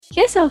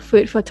Here's our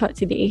food for thought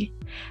today.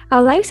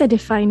 Our lives are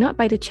defined not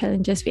by the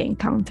challenges we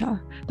encounter,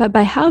 but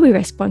by how we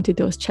respond to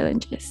those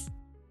challenges.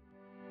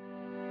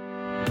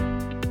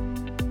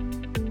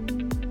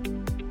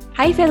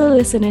 Hi, fellow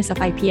listeners of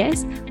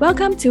IPS.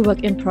 Welcome to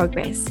Work in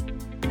Progress.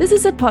 This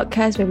is a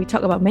podcast where we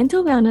talk about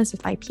mental wellness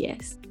with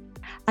IPS.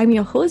 I'm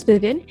your host,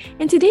 Vivian,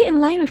 and today, in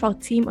line with our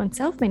team on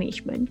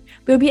self-management,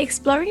 we'll be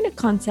exploring the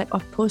concept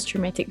of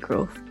post-traumatic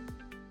growth.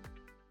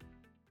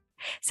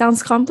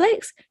 Sounds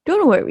complex?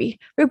 Don't worry,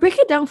 we'll break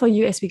it down for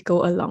you as we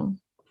go along.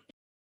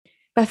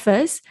 But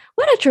first,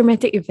 what are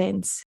traumatic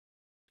events?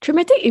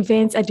 Traumatic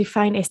events are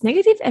defined as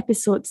negative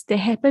episodes that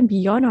happen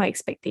beyond our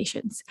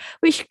expectations,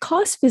 which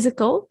cause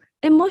physical,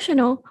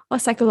 emotional, or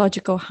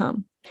psychological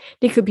harm.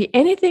 They could be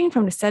anything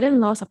from the sudden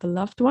loss of a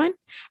loved one,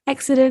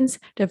 accidents,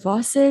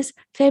 divorces,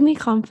 family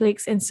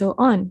conflicts, and so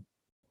on.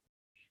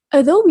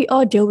 Although we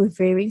all deal with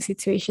varying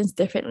situations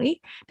differently,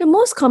 the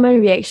most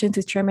common reaction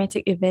to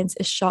traumatic events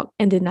is shock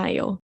and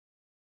denial.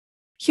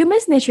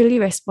 Humans naturally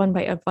respond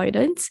by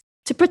avoidance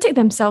to protect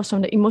themselves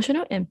from the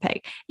emotional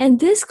impact, and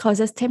this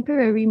causes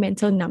temporary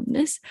mental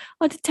numbness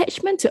or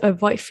detachment to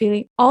avoid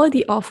feeling all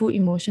the awful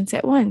emotions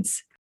at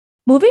once.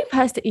 Moving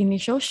past the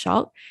initial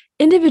shock,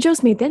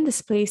 individuals may then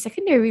display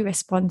secondary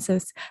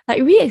responses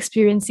like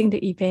re-experiencing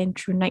the event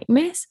through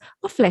nightmares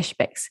or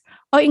flashbacks,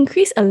 or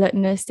increased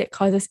alertness that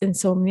causes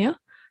insomnia,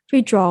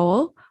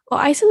 withdrawal, or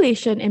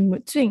isolation and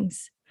mood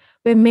swings.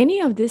 When many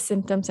of these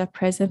symptoms are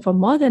present for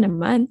more than a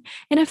month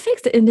and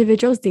affects the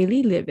individual's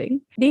daily living,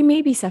 they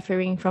may be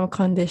suffering from a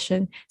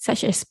condition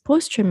such as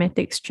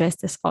post-traumatic stress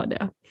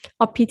disorder,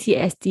 or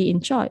PTSD in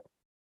short.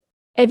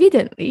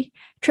 Evidently,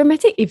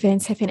 traumatic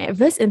events have an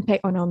adverse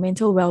impact on our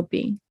mental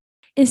well-being.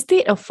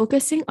 Instead of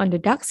focusing on the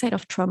dark side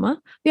of trauma,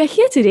 we are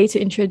here today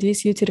to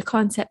introduce you to the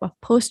concept of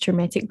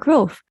post-traumatic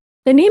growth.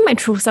 The name might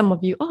throw some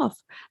of you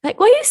off. Like,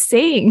 what are you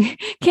saying?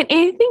 Can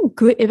anything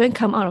good even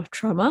come out of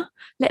trauma,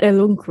 let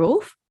alone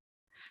growth?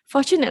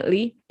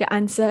 Fortunately, the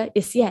answer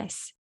is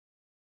yes.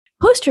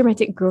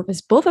 Post-traumatic growth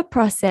is both a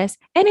process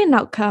and an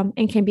outcome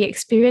and can be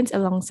experienced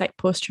alongside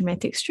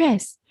post-traumatic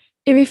stress.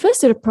 It refers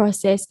to the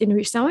process in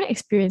which someone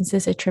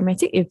experiences a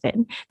traumatic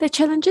event that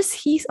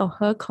challenges his or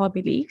her core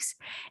beliefs,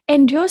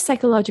 endures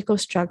psychological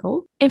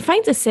struggle, and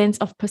finds a sense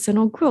of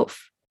personal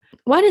growth.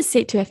 One is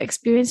said to have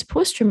experienced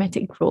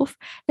post-traumatic growth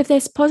if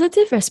there's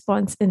positive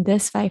response in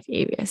these 5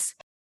 areas.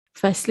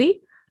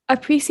 Firstly,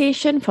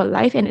 appreciation for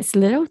life and its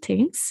little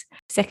things.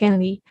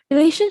 Secondly,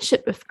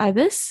 relationship with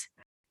others.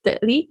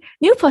 Thirdly,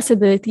 new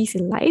possibilities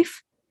in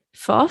life.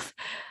 Fourth,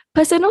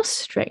 personal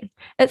strength.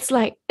 It's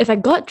like, if I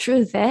got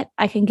through that,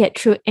 I can get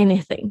through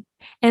anything.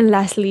 And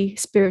lastly,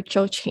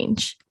 spiritual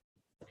change.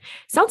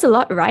 Sounds a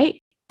lot,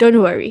 right?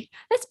 Don't worry,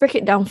 let's break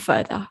it down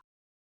further.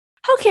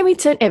 How can we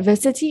turn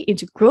adversity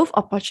into growth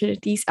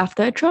opportunities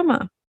after a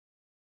trauma?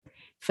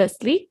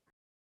 Firstly,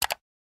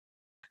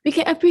 we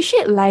can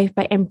appreciate life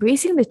by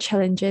embracing the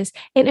challenges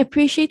and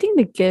appreciating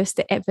the gifts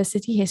that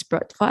adversity has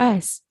brought for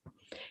us.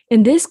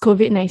 In this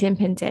COVID-19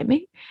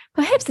 pandemic,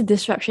 perhaps the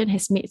disruption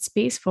has made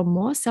space for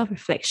more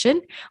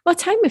self-reflection or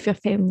time with your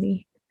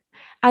family.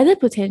 Other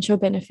potential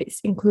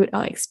benefits include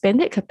our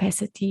expanded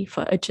capacity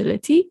for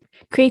agility,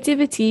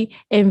 creativity,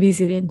 and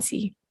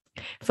resiliency.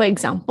 For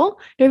example,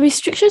 the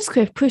restrictions could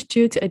have pushed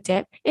you to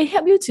adapt and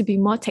help you to be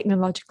more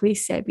technologically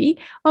savvy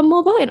on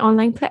mobile and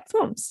online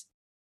platforms.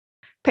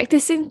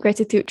 Practicing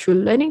gratitude through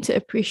learning to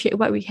appreciate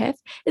what we have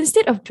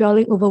instead of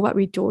dwelling over what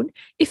we don't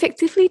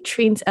effectively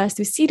trains us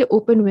to see the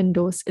open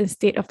windows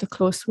instead of the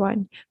closed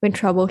one when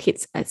trouble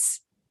hits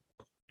us.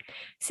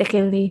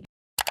 Secondly,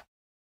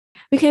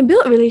 we can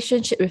build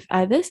relationship with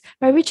others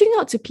by reaching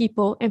out to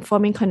people and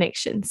forming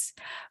connections.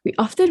 We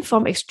often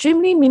form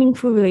extremely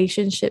meaningful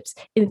relationships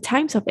in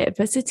times of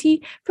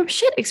adversity from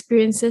shared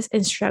experiences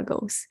and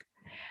struggles.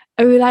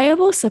 A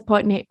reliable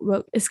support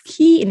network is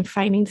key in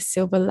finding the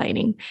silver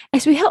lining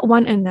as we help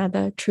one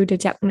another through the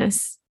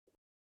darkness.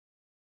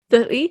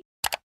 Thirdly,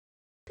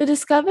 to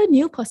discover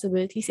new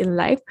possibilities in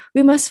life,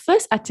 we must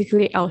first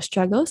articulate our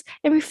struggles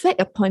and reflect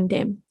upon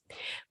them.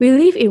 We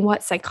live in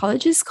what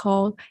psychologists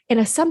call an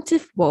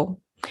assumptive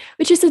world,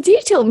 which is a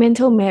detailed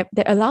mental map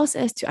that allows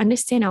us to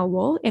understand our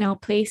world and our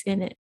place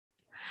in it.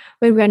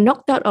 When we are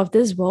knocked out of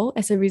this world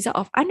as a result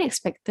of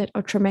unexpected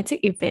or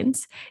traumatic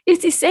events,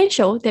 it's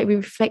essential that we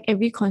reflect and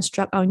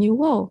reconstruct our new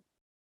world.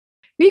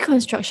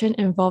 Reconstruction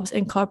involves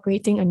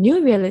incorporating a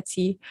new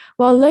reality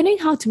while learning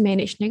how to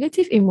manage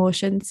negative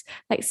emotions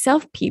like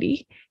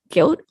self-pity,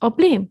 guilt, or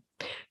blame.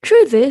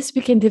 Through this,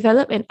 we can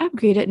develop an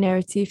upgraded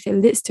narrative that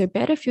leads to a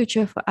better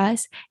future for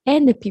us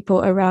and the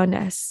people around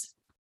us.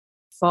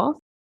 Fourth,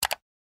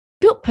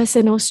 build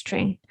personal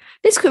strength.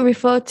 This could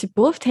refer to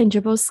both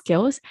tangible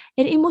skills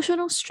and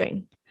emotional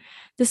strength.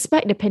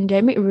 Despite the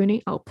pandemic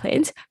ruining our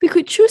plans, we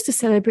could choose to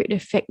celebrate the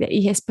fact that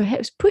it has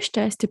perhaps pushed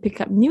us to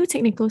pick up new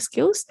technical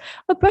skills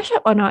or brush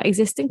up on our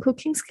existing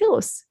cooking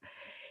skills.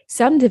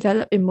 Some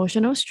develop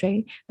emotional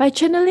strength by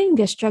channeling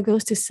their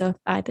struggles to serve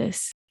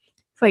others.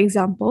 For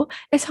example,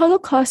 as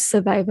Holocaust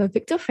survivor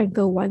Viktor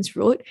Frankl once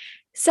wrote,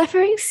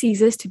 suffering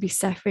ceases to be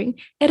suffering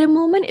at the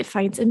moment it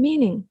finds a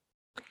meaning.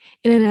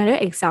 In another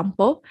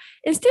example,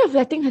 instead of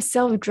letting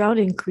herself drown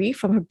in grief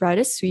from her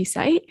brother's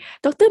suicide,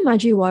 Dr.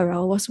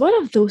 Majiwara was one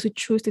of those who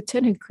chose to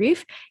turn her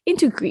grief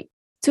into greed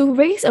to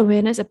raise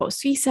awareness about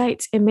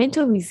suicides and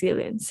mental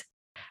resilience.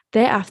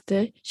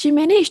 Thereafter, she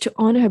managed to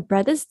honor her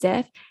brother's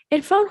death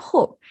and found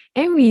hope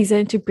and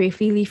reason to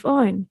bravely live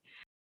on.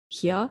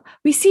 Here,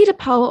 we see the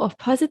power of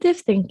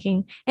positive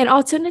thinking and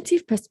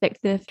alternative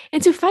perspective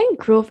and to find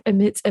growth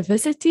amidst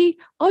adversity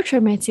or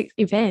traumatic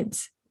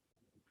events.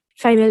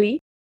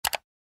 Finally,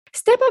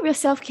 step up your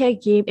self-care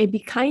game and be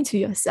kind to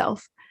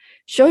yourself.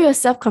 Show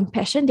yourself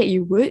compassion that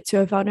you would to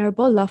a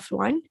vulnerable loved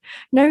one.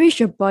 Nourish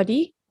your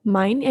body,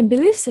 mind, and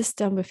belief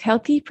system with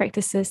healthy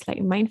practices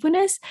like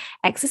mindfulness,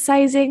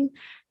 exercising,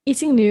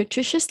 eating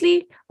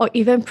nutritiously, or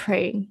even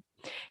praying.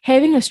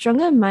 Having a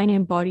stronger mind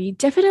and body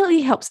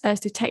definitely helps us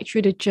to tide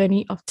through the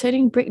journey of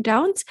turning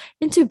breakdowns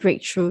into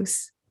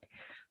breakthroughs.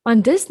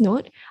 On this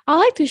note, I'd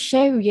like to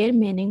share Rian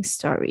Manning's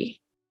story.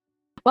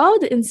 While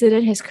the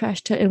incident has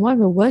crushed her in one of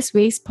the worst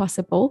ways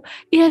possible,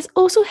 it has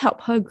also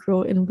helped her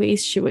grow in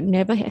ways she would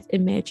never have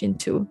imagined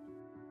to.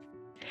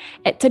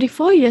 At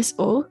 34 years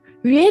old,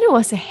 Rian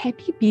was a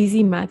happy,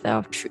 busy mother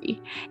of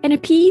 3 and a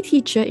PE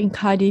teacher in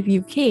Cardiff,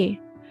 UK.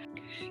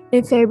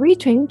 In February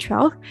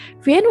 2012,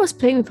 Rian was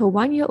playing with her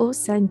 1-year-old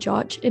son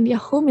George in their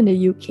home in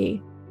the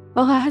UK,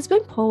 while her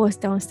husband Paul was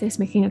downstairs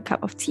making a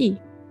cup of tea.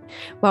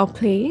 While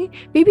playing,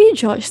 baby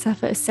George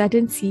suffered a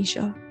sudden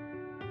seizure.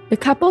 The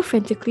couple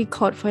frantically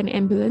called for an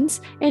ambulance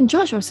and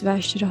George was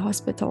rushed to the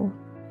hospital.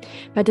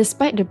 But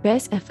despite the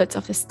best efforts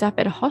of the staff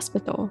at the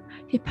hospital,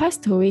 he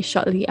passed away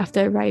shortly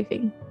after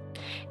arriving.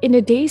 In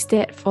the days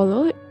that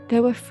followed,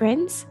 there were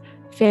friends,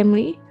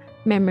 family,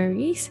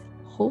 memories,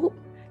 hope,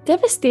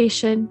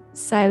 devastation,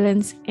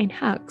 silence, and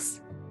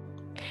hugs.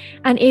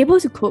 Unable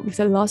to cope with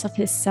the loss of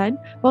his son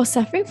while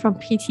suffering from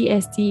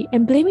PTSD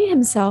and blaming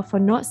himself for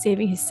not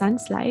saving his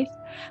son's life,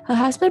 her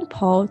husband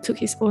Paul took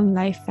his own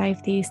life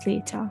 5 days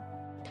later.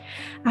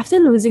 After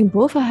losing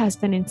both her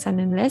husband and son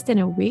in less than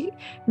a week,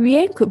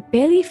 Rian could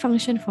barely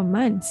function for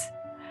months.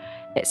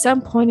 At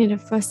some point in the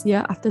first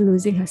year after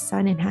losing her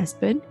son and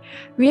husband,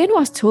 Rian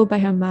was told by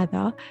her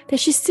mother that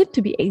she seemed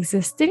to be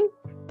existing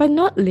but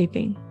not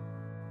living.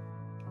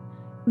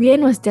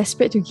 Rian was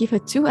desperate to give her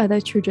 2 other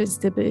children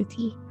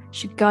stability.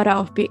 She got out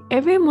of bed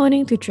every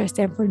morning to dress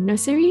them for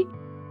nursery,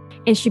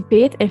 and she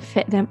bathed and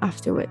fed them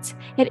afterwards.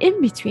 And in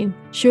between,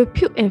 she would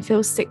puke and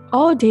feel sick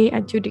all day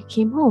until they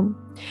came home.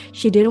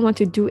 She didn't want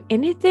to do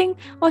anything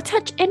or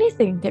touch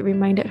anything that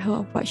reminded her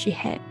of what she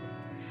had.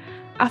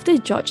 After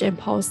George and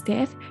Paul's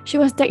death, she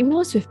was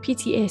diagnosed with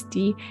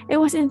PTSD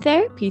and was in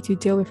therapy to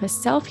deal with her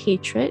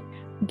self-hatred,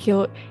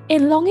 guilt,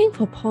 and longing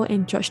for Paul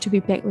and George to be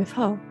back with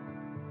her.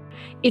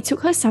 It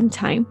took her some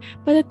time,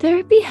 but the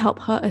therapy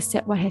helped her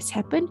accept what has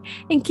happened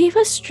and gave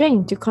her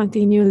strength to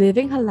continue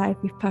living her life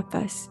with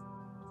purpose.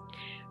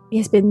 It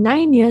has been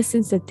 9 years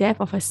since the death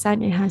of her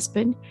son and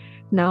husband.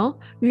 Now,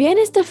 Rian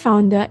is the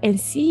founder and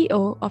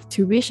CEO of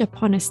To Wish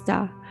Upon a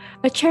Star,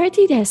 a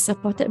charity that has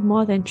supported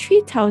more than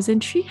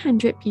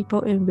 3,300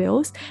 people in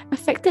Wales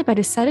affected by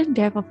the sudden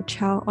death of a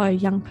child or a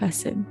young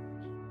person.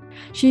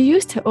 She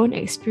used her own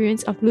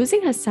experience of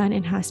losing her son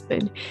and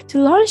husband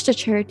to launch the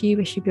charity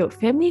where she built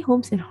family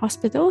homes and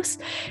hospitals,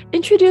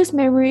 introduced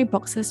memory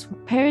boxes for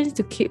parents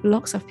to keep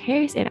locks of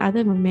hairs and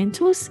other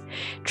mementos,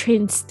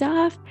 trained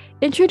staff,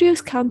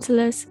 introduced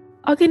counselors,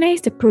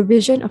 organized the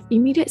provision of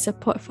immediate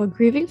support for a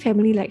grieving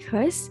family like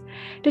hers.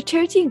 The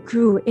charity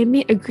grew and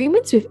made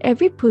agreements with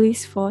every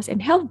police force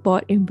and health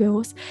board in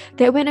Wales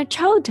that when a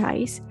child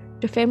dies,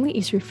 the family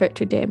is referred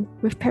to them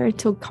with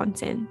parental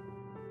consent.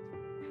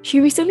 She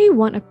recently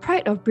won a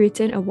Pride of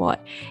Britain award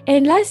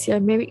and last year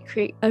married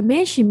Craig, a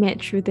man she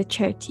met through the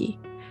charity.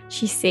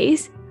 She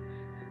says,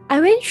 "I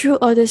went through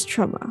all this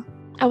trauma.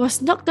 I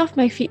was knocked off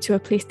my feet to a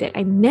place that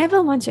I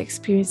never want to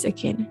experience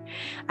again.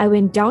 I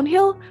went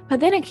downhill,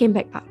 but then I came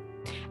back up.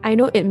 I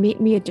know it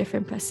made me a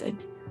different person,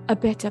 a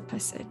better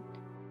person."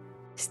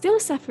 Still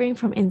suffering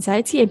from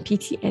anxiety and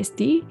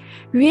PTSD,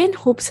 Rian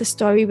hopes her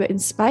story will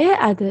inspire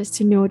others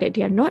to know that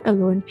they are not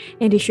alone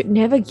and they should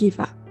never give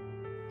up.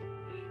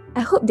 I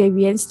hope that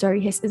Rian's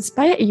story has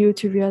inspired you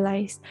to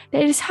realize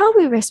that it is how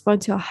we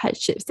respond to our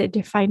hardships that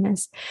define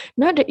us,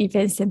 not the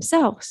events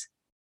themselves.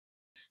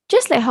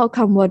 Just like how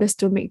calm waters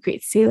don't make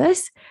great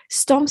sailors,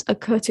 storms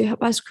occur to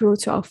help us grow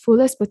to our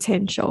fullest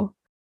potential.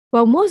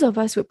 While most of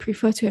us would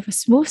prefer to have a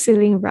smooth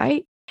sailing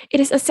ride, it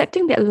is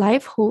accepting that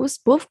life holds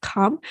both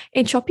calm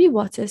and choppy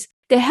waters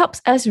that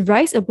helps us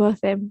rise above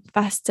them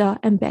faster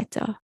and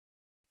better.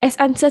 As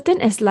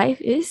uncertain as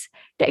life is,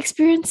 the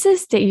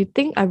experiences that you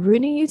think are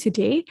ruining you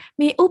today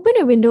may open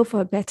a window for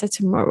a better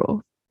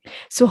tomorrow.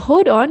 So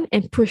hold on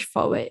and push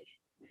forward.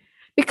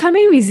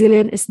 Becoming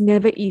resilient is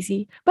never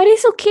easy, but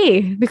it's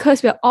okay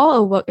because we're all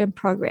a work in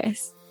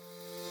progress.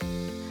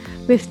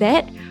 With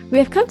that, we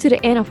have come to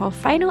the end of our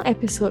final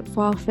episode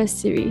for our first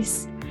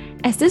series.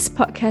 As this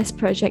podcast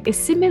project is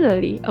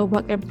similarly a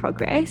work in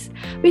progress,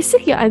 we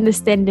seek your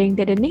understanding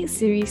that the next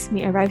series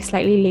may arrive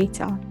slightly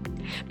later.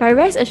 But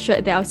rest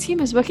assured that our team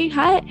is working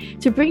hard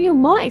to bring you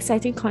more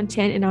exciting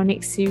content in our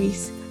next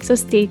series, so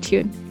stay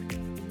tuned.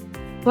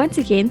 Once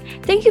again,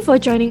 thank you for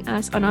joining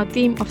us on our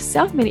theme of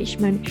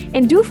self-management,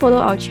 and do follow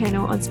our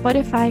channel on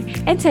Spotify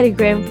and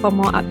Telegram for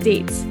more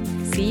updates.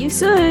 See you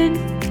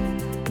soon!